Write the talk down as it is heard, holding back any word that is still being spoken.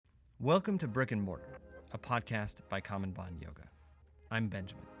Welcome to Brick and Mortar, a podcast by Common Bond Yoga. I'm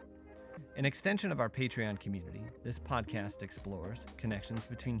Benjamin. An extension of our Patreon community, this podcast explores connections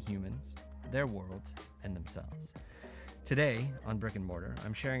between humans, their worlds, and themselves. Today, on Brick and Mortar,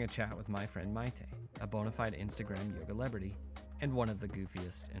 I'm sharing a chat with my friend Maite, a bona fide Instagram yoga celebrity, and one of the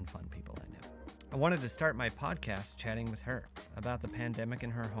goofiest and fun people I know. I wanted to start my podcast chatting with her about the pandemic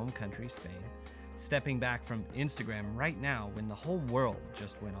in her home country, Spain, stepping back from Instagram right now when the whole world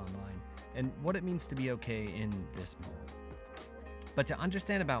just went online, and what it means to be okay in this moment. But to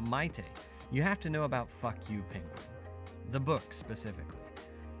understand about Maite, you have to know about Fuck You Penguin, the book specifically.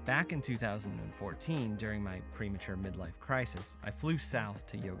 Back in 2014, during my premature midlife crisis, I flew south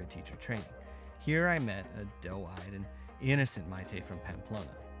to yoga teacher training. Here I met a doe-eyed and innocent Maite from Pamplona,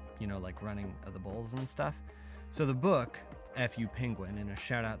 like running of the bulls and stuff. So the book, F You Penguin, and a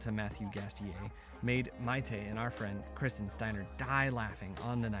shout out to Matthew Gastier, made Maite and our friend Kristen Steiner die laughing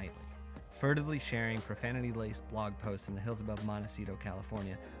on the nightly. Furtively sharing profanity-laced blog posts in the hills above Montecito,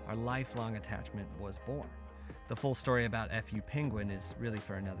 California, our lifelong attachment was born. The full story about F You Penguin is really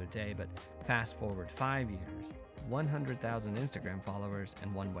for another day, but fast forward 5 years, 100,000 Instagram followers,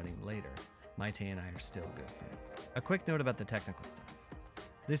 and one wedding later, Maite and I are still good friends. A quick note about the technical stuff.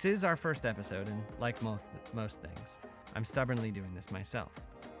 This is our first episode, and like most things, I'm stubbornly doing this myself.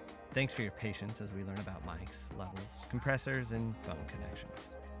 Thanks for your patience as we learn about mics, levels, compressors, and phone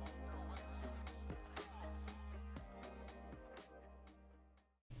connections.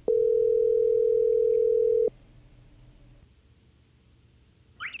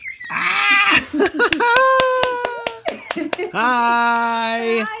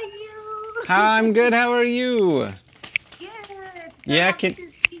 Hi. I'm good. How are you? Good. Yeah, to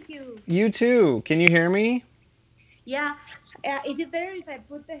see you. You too. Can you hear me? Yeah. Is it better if I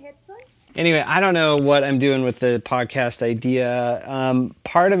put the headphones? Anyway, I don't know what I'm doing with the podcast idea.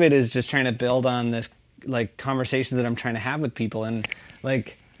 Part of it is just trying to build on this, conversations that I'm trying to have with people. And, I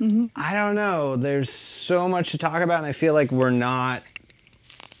don't know. There's so much to talk about, and I feel like we're not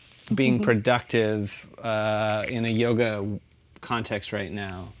being productive in a yoga context right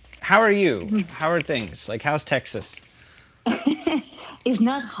now. How are you? How are things? How's Texas? It's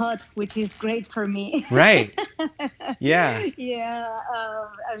not hot, which is great for me. Right. Yeah. Yeah.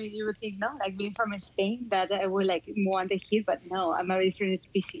 You would think, no, being from Spain, that I would want the heat, but no, I'm a different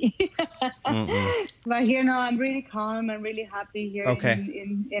species. But here, no, I'm really calm. I'm really happy here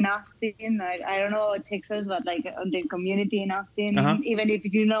in Austin. I don't know Texas, but the community in Austin, even if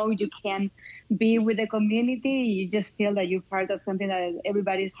you can't be with the community, you just feel that you're part of something that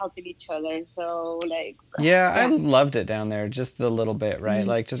everybody's helping each other. So yeah, I loved it down there just a little bit,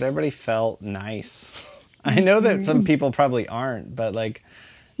 right? Just everybody felt nice. I know that some people probably aren't, but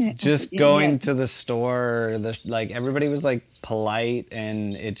just going to the store, everybody was polite,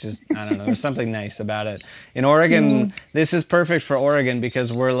 and it just, I don't know, there's something nice about it. In Oregon, this is perfect for Oregon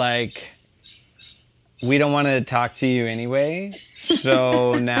because we're we don't want to talk to you anyway,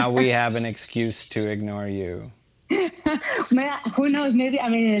 so now we have an excuse to ignore you. Who knows? Maybe,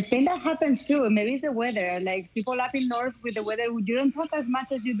 in Spain that happens too. Maybe it's the weather. People up in north with the weather, you don't talk as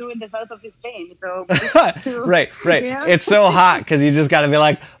much as you do in the south of Spain. So right. Yeah? It's so hot because you just got to be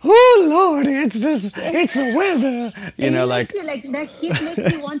oh Lord, it's the weather. That heat makes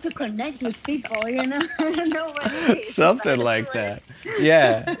you want to connect with people. I don't know what it is. Something like that.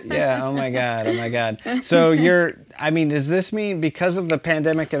 Yeah. Oh my God. So does this mean because of the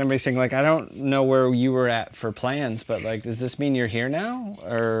pandemic and everything? I don't know where you were at for plans, but does this mean you're here now,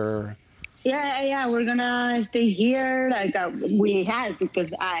 or? Yeah, we're gonna stay here. We had,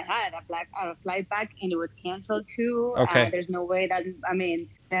 because I had a flight back and it was canceled too. Okay. There's no way that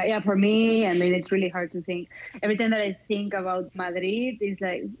for me, it's really hard to think. Every time that I think about Madrid, is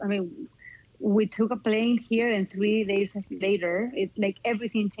we took a plane here, and 3 days later,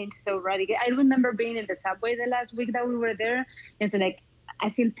 everything changed so radically. I remember being in the subway the last week that we were there. It's I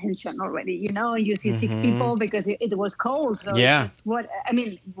feel tension already, you see sick people because it was cold. So yeah. It's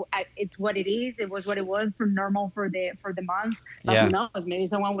it's what it is. It was what it was for normal for the month. But yeah. Who knows? Maybe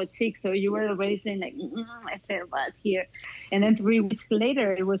someone was sick. So you were already saying I feel bad here. And then 3 weeks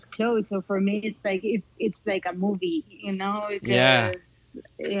later it was closed. So for me, it's like a movie, because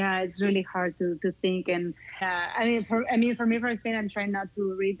it's really hard to think. And for me, for Spain, I'm trying not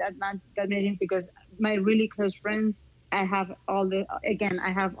to read that many things because my really close friends, I have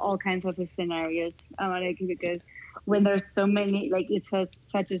all kinds of scenarios, because when there's so many, like it's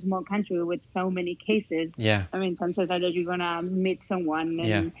such a small country with so many cases. Yeah. I mean, chances are that you're gonna meet someone.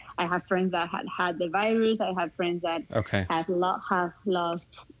 And I have friends that had the virus. I have friends that have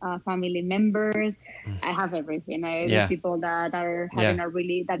lost family members. I have everything. I have people that are having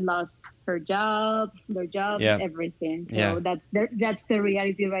that lost their jobs, everything. So that's the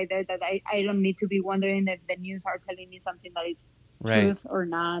reality right there. That I don't need to be wondering if the news are telling me something that is truth or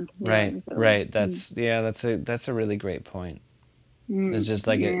not. Right. That's a really great point. It's just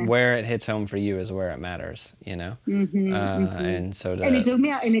like where it hits home for you is where it matters, you know. And so it took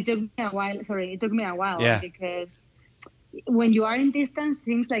me a while. Sorry, it took me a while because when you are in distance,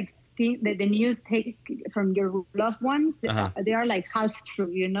 things like the news take from your loved ones, they are like half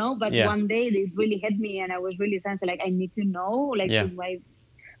true, you know. But one day it really hit me, and I was really sensitive. Like I need to know, like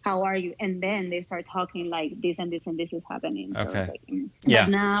how are you? And then they start talking like this and this and this is happening. So but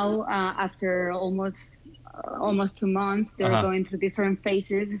now after almost 2 months, they're going through different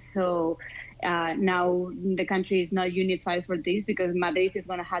phases. So now the country is not unified for this because Madrid is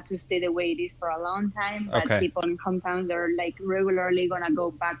going to have to stay the way it is for a long time. But people in hometowns are like regularly going to go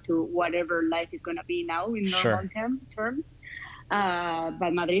back to whatever life is going to be now in normal terms.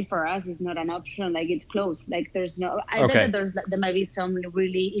 But Madrid for us is not an option. Like it's closed. Like there's no. I bet that there might be some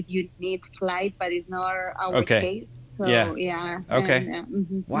really if you need flight, but it's not our case. So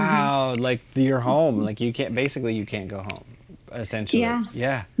Wow, like you're home. Like you can't go home. Essentially.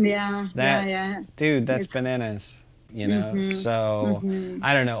 Dude, that's bananas. You know. So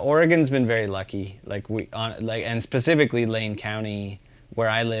I don't know. Oregon's been very lucky. Like and specifically Lane County, where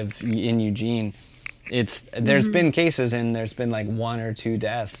I live in Eugene. There's been cases and there's been like 1 or 2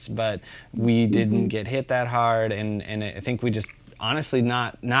 deaths, but we didn't get hit that hard, and I think we just honestly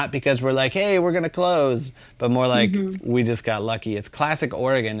not because we're like, hey, we're gonna close, but more like we just got lucky. It's classic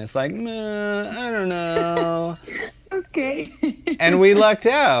Oregon. It's like, I don't know. And we lucked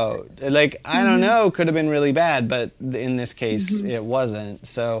out. Like I don't know, could have been really bad, but in this case it wasn't.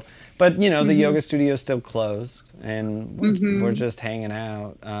 So, but you know, the yoga studio's still closed, and we're just hanging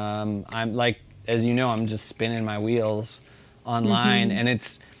out. I'm like, as you know, I'm just spinning my wheels online,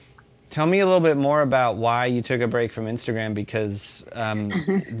 and tell me a little bit more about why you took a break from Instagram, because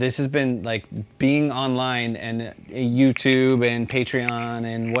this has been like being online and YouTube and Patreon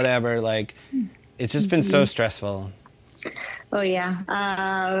and whatever, like it's just been so stressful. Oh yeah.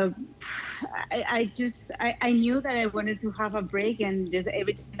 I knew that I wanted to have a break, and just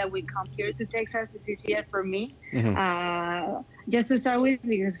every time that we come here to Texas, it's easier for me. Just to start with,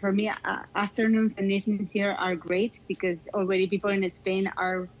 because for me, afternoons and evenings here are great because already people in Spain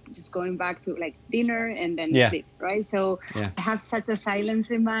are just going back to like dinner and then sleep, right? So I have such a silence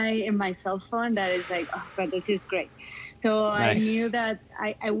in my cell phone that is like, oh God, this is great. So I knew that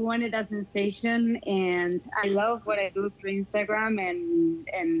I wanted that sensation, and I love what I do through Instagram,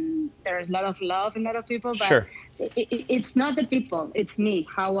 and there's a lot of love in a lot of people, but it's not the people, it's me,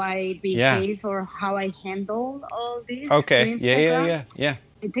 how I behave or how I handle all this. Yeah.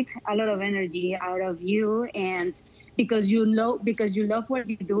 It takes a lot of energy out of you, and because you love what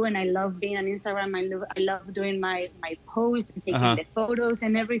you do, and I love being on Instagram. I love doing my posts and taking the photos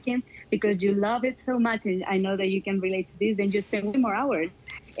and everything, because you love it so much, and I know that you can relate to this. Then you spend way more hours,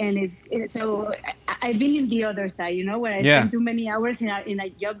 and it's so I've been in the other side, you know, where I spend too many hours in a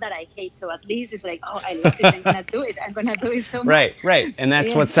job that I hate. So at least it's like, oh, I love it. I'm gonna do it. I'm gonna do it so much. Right, and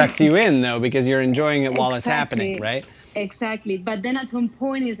that's what sucks you in though, because you're enjoying it while it's happening, right? Exactly. But then at some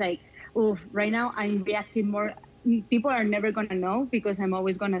point it's like, oh, right now I'm reacting more. People are never going to know because I'm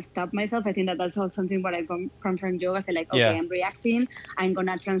always going to stop myself. I think that's also something what I come from yoga. So like, okay, I'm reacting. I'm going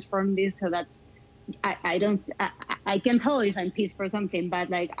to transform this so that I can tell if I'm pissed for something, but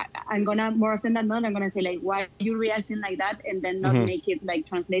like I'm going to, more often than not, I'm going to say like, why are you reacting like that? And then not make it like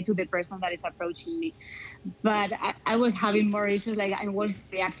translate to the person that is approaching me. But I was having more issues. Like I was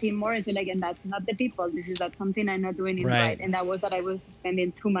reacting more and say like, and that's not the people. That's something I'm not doing it right. And that was that I was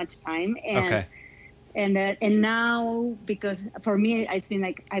spending too much time. And And now, because for me, it's been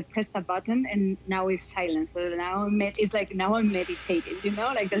like I pressed a button and now it's silence. So now it's like now I'm meditating, you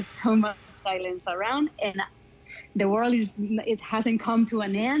know, like there's so much silence around, and the world it hasn't come to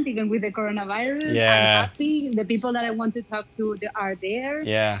an end even with the coronavirus. I'm happy. The people that I want to talk to are there.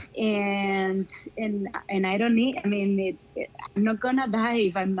 And I don't need. I mean, I'm not gonna die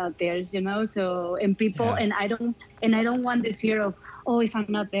if I'm not there, you know. So and I don't want the fear of, oh, if I'm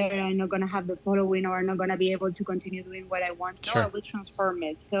not there, I'm not going to have the following, or I'm not going to be able to continue doing what I want. No, I will transform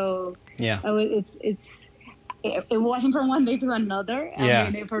it. So it wasn't from one day to another. I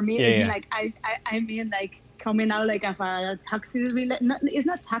mean, for me, it's like, I mean, like coming out like of a taxis. It's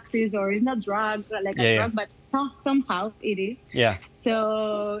not taxis or it's not drug, like a drug, but somehow it is. Yeah.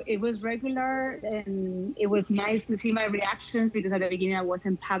 So it was regular, and it was nice to see my reactions, because at the beginning I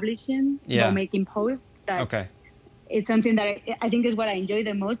wasn't publishing or making posts. It's something that I think is what I enjoy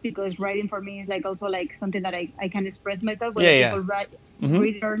the most, because writing for me is like also like something that I can express myself, whether people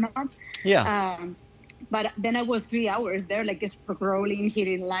read it or not. Yeah. But then I was 3 hours there, like scrolling,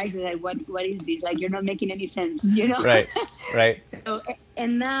 hitting likes, like what is this? Like, you're not making any sense, you know? Right. So,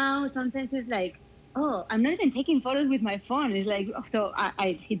 and now sometimes it's like, oh, I'm not even taking photos with my phone. It's like, so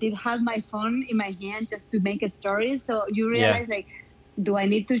I did have my phone in my hand just to make a story. So you realize like, do I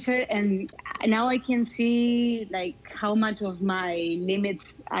need to share? And now I can see like how much of my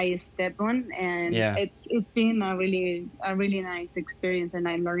limits I step on, and it's been a really nice experience, and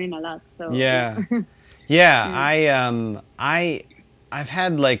I'm learning a lot. So I've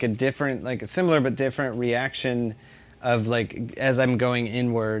had like a similar but different reaction of like, as I'm going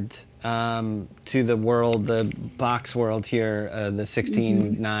inward to the world, the box world here, the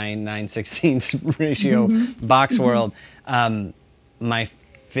 16:9, 9/16 ratio box world. My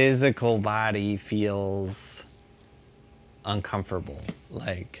physical body feels uncomfortable,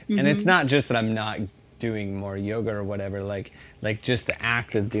 like, and it's not just that I'm not doing more yoga or whatever, like just the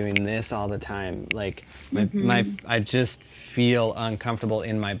act of doing this all the time, like I just feel uncomfortable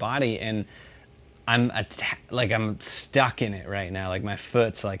in my body, and I'm stuck in it right now. Like my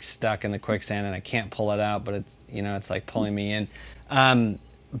foot's like stuck in the quicksand and I can't pull it out, but it's, you know, it's like pulling me in.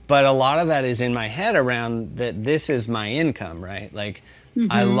 But a lot of that is in my head around that this is my income, right? Like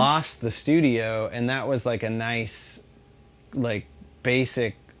I lost the studio, and that was like a nice, like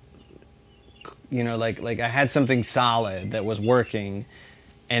basic, you know, like I had something solid that was working,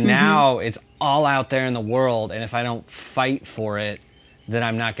 and now it's all out there in the world, and if I don't fight for it, then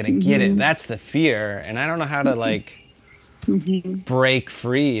I'm not going to get it. That's the fear, and I don't know how to like break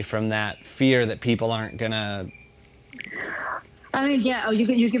free from that fear that people aren't going to. I mean, yeah,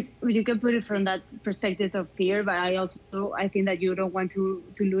 you can put it from that perspective of fear, but I think that you don't want to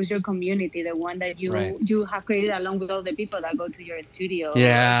lose your community, the one that you have created along with all the people that go to your studio.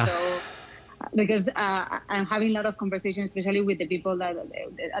 Yeah. So, because I'm having a lot of conversations, especially with the people that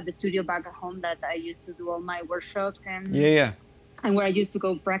at the studio back at home that I used to do all my workshops and and where I used to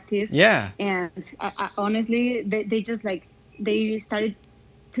go practice. Yeah. And I honestly, they just like, they started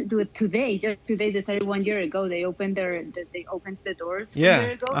to do it today. Just today, they started 1 year ago. They opened the doors 1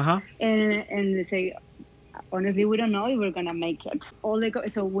 year ago, and they say, honestly, we don't know if we're gonna make it.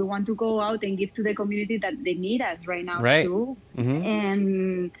 So we want to go out and give to the community that they need us right now too.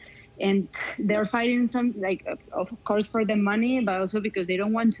 And they're fighting some, like, of course for the money, but also because they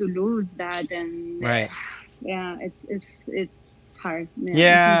don't want to lose that. And it's hard.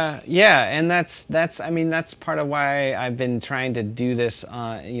 And that's I mean, that's part of why I've been trying to do this,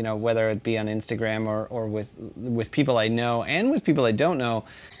 you know, whether it be on Instagram or with people I know and with people I don't know.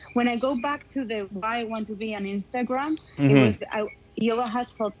 When I go back to the why I want to be on Instagram, yoga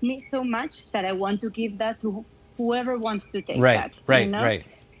has helped me so much that I want to give that to whoever wants to take that. Right.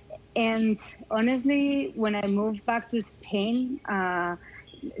 And honestly, when I moved back to Spain,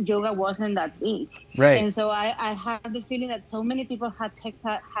 yoga wasn't that big. Right. And so I had the feeling that so many people had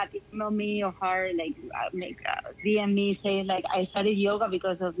emailed me or DM me saying like, I started yoga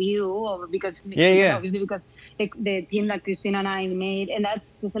because of you, or because obviously because the team that Christina and I made. And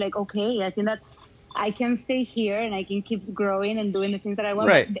that's just like, okay, I think that I can stay here and I can keep growing and doing the things that I want.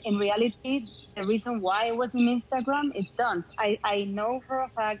 Right. But in reality, the reason why I was in Instagram, it's done. I know for a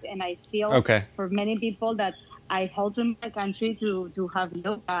fact, and I feel for many people that I helped in my country to have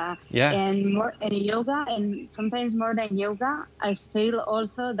yoga and more and yoga, and sometimes more than yoga, I feel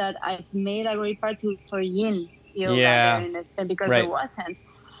also that I've made a great part for yin yoga there in Spain, because it wasn't.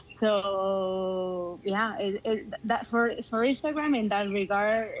 So that for Instagram in that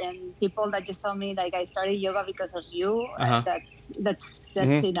regard, and people that just tell me like I started yoga because of you, that's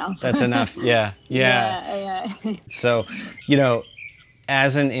enough. That's enough. Yeah. So, you know,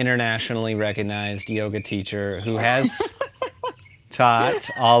 as an internationally recognized yoga teacher who has taught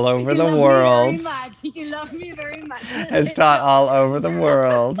all over the world, you love me very much. Has taught all over the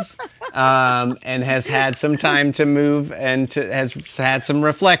world, and has had some time to move, and has had some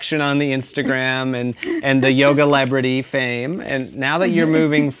reflection on the Instagram and the yoga celebrity fame. And now that you're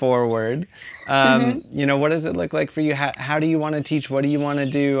moving forward, you know, what does it look like for you? How do you want to teach? What do you want to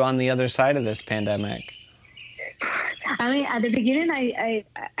do on the other side of this pandemic? I mean, at the beginning,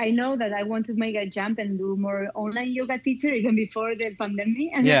 I know that I want to make a jump and do more online yoga teacher even before the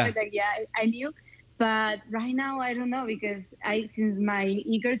pandemic. And I knew. But right now, I don't know, because since my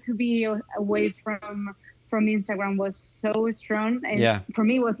eager to be away from from Instagram was so strong. And for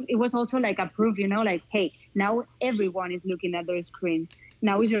me, it was also like a proof, you know, like, hey, now everyone is looking at their screens.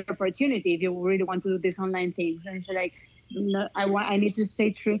 Now is your opportunity if you really want to do these online things. And so like, no, I need to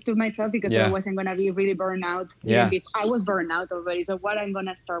stay true to myself because I wasn't going to be really burned out. I was burned out already. So what I'm going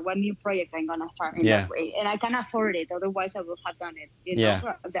to start, what new project I'm going to start in that way. And I can afford it. Otherwise, I would have done it. You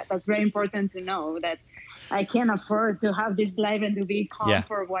know, that's very important to know that I can't afford to have this life and to be calm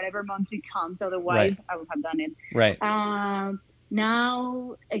for whatever months it comes. Otherwise, I would have done it. Right.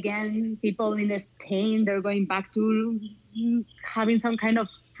 Now, again, people in Spain, they're going back to having some kind of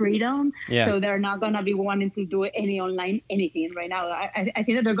freedom. So they're not going to be wanting to do any online anything right now. I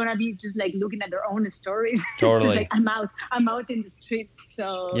think that they're going to be just like looking at their own stories. Totally. Just like, I'm out in the street.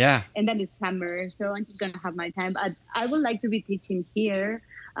 So, and then it's summer. So I'm just going to have my time. I would like to be teaching here.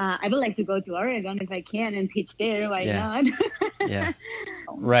 I would like to go to Oregon if I can and teach there. Why not?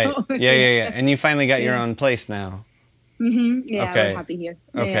 Right. So, And you finally got your own place now. Yeah, I'm happy here.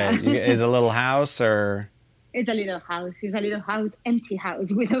 Okay. Is it a little house or? It's a little house. It's a little house, empty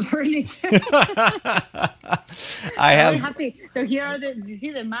house without furniture. I'm happy. So here are you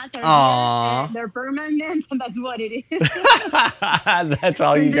see the mats are here, they're permanent, and that's what it is. That's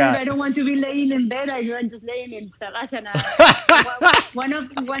all you got. I don't want to be laying in bed. I'm just laying in Savasana. one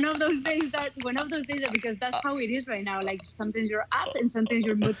of those days that because that's how it is right now. Like sometimes you're up and sometimes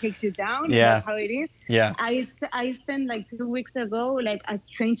your mood takes you down. That's how it is. I spent like 2 weeks ago like a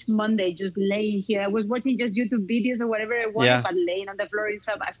strange Monday just laying here. I was watching just YouTube videos or whatever I wanted, but laying on the floor in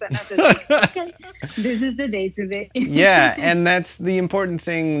Savasana. So like, okay, this is the day today. And that's the important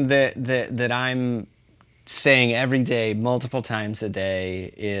thing that I'm saying every day, multiple times a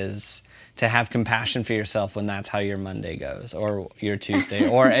day, is to have compassion for yourself when that's how your Monday goes, or your Tuesday,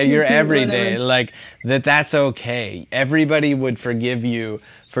 or your everyday. Like that's okay. Everybody would forgive you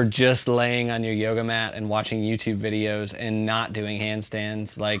for just laying on your yoga mat and watching YouTube videos and not doing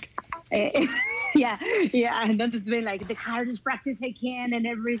handstands. Like. And not just doing like the hardest practice I can and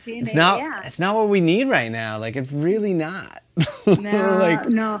everything. It's not what we need right now. Like it's really not.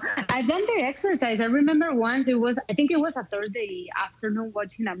 No. I've done the exercise. I remember once I think it was a Thursday afternoon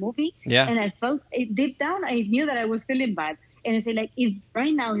watching a movie. And I felt it deep down. I knew that I was feeling bad. And I said, like, if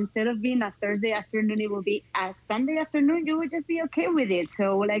right now, instead of being a Thursday afternoon, it will be a Sunday afternoon, you would just be okay with it.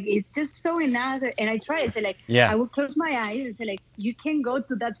 So, like, it's just so nice. And I tried. I said, like, I would close my eyes and say, like, you can go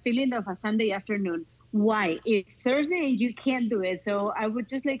to that feeling of a Sunday afternoon. Why? It's Thursday and you can't do it. So I would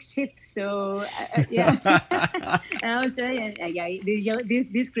just, like, shift. So, and I was saying,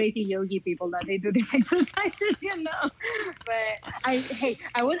 these crazy yogi people that they do these exercises, you know. But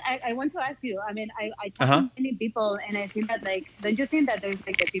I want to ask you. I mean, I talk to many people, and I think that, like, don't you think that there's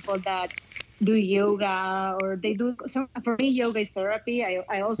like the people that do yoga or they do some? For me, yoga is therapy.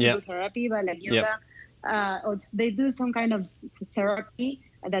 I also do therapy, but like yoga, they do some kind of therapy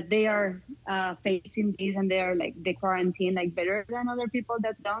that they are facing this, and they are like the quarantine like better than other people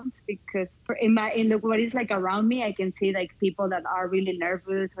that don't, because what is like around me, I can see like people that are really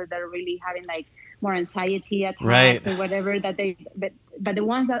nervous or that are really having like more anxiety attacks or whatever but the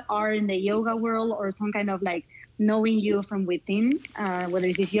ones that are in the yoga world or some kind of like knowing you from within, whether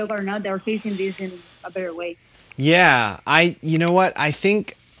it's yoga or not, they're facing this in a better way. You know what, I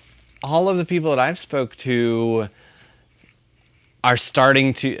think all of the people that I've spoke to are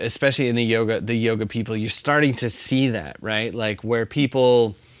starting to, especially in the yoga people, you're starting to see that, right? Like where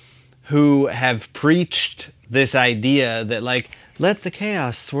people who have preached this idea that like, let the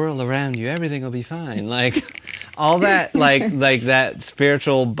chaos swirl around you, everything will be fine. Like all that, like that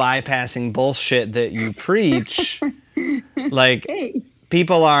spiritual bypassing bullshit that you preach, like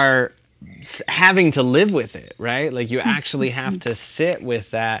people are having to live with it, right? Like you actually have to sit with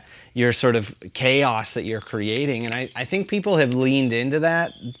that, your sort of chaos that you're creating. And I think people have leaned into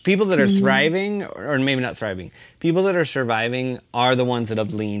that. People that are thriving, or maybe not thriving, people that are surviving are the ones that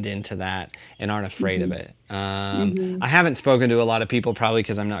have leaned into that and aren't afraid of it. I haven't spoken to a lot of people, probably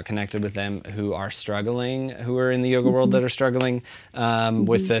because I'm not connected with them, who are struggling, who are in the yoga world that are struggling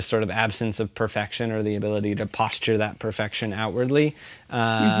with this sort of absence of perfection or the ability to posture that perfection outwardly.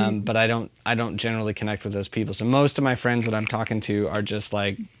 But I don't generally connect with those people. So most of my friends that I'm talking to are just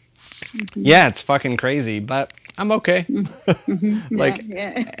like, yeah, it's fucking crazy, but I'm okay.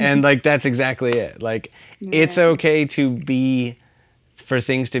 And like, that's exactly it. Like, it's okay for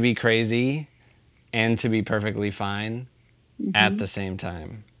things to be crazy and to be perfectly fine at the same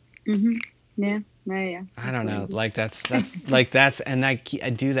time. Yeah. Yeah. I don't know. Like that's and I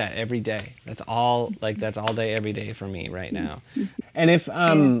do that every day. That's all day, every day for me right now. And if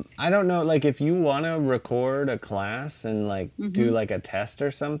I don't know, like if you want to record a class and like do like a test or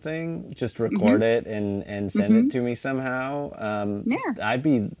something, just record it and send it to me somehow. I'd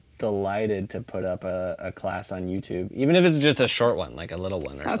be delighted to put up a class on YouTube, even if it's just a short one, like a little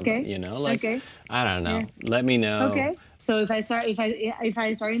one or something. You know, like I don't know. Let me know. Okay. So if I start in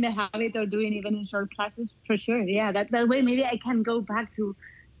the habit of doing even in short classes, for sure, yeah, that way maybe I can go back to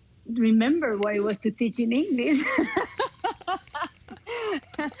remember what it was to teach in English.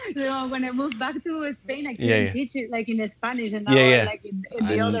 So when I moved back to Spain, I couldn't teach it like in Spanish, and now like in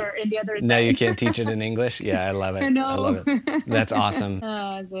the other side. Now you can't teach it in English. Yeah, I love it. I love it. That's awesome.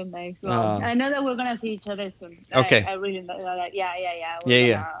 Oh, so nice. Well, I know that we're gonna see each other soon. Okay. I really know that. Yeah.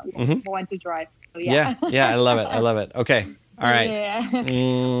 We're want to drive. So yeah, I love it. I love it. Okay. All right.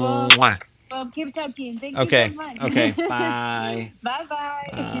 Yeah. Well, keep talking. Thank you so much. Okay. Bye. Bye.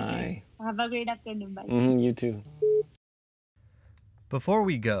 Bye. Have a great afternoon. Bye. You too. Before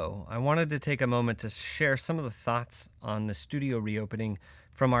we go, I wanted to take a moment to share some of the thoughts on the studio reopening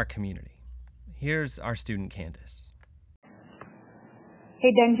from our community. Here's our student Candace.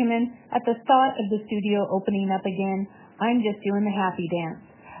 Hey Benjamin, at the thought of the studio opening up again, I'm just doing the happy dance.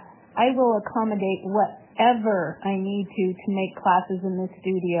 I will accommodate whatever I need to make classes in this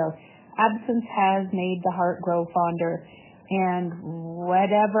studio. Absence has made the heart grow fonder, and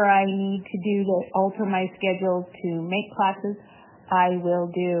whatever I need to do to alter my schedule to make classes, I will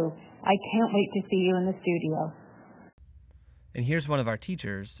do. I can't wait to see you in the studio. And here's one of our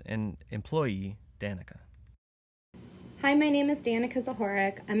teachers and employee, Danica. Hi, my name is Danica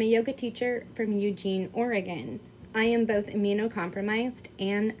Zahorak. I'm a yoga teacher from Eugene, Oregon. I am both immunocompromised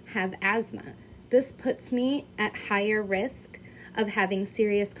and have asthma. This puts me at higher risk of having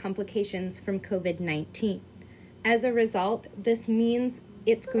serious complications from COVID-19. As a result, this means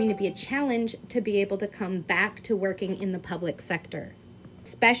it's going to be a challenge to be able to come back to working in the public sector,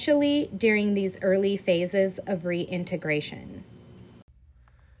 especially during these early phases of reintegration.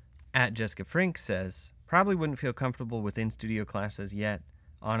 At Jessica Frink says, probably wouldn't feel comfortable with in-studio classes yet,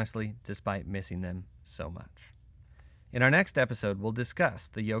 honestly, despite missing them so much. In our next episode, we'll discuss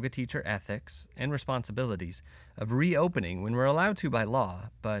the yoga teacher ethics and responsibilities of reopening when we're allowed to by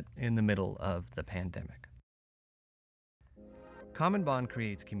law, but in the middle of the pandemic. Common Bond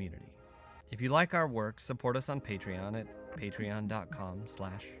creates community. If you like our work, support us on Patreon at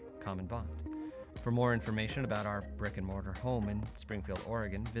patreon.com/commonbond. For more information about our brick-and-mortar home in Springfield,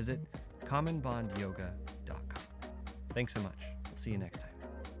 Oregon, visit commonbondyoga.com. Thanks so much. We'll see you next time.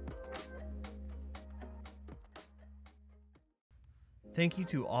 Thank you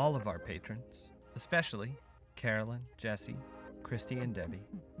to all of our patrons, especially Carolyn, Jesse, Christy and Debbie,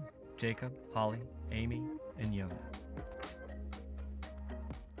 Jacob, Holly, Amy, and Yona.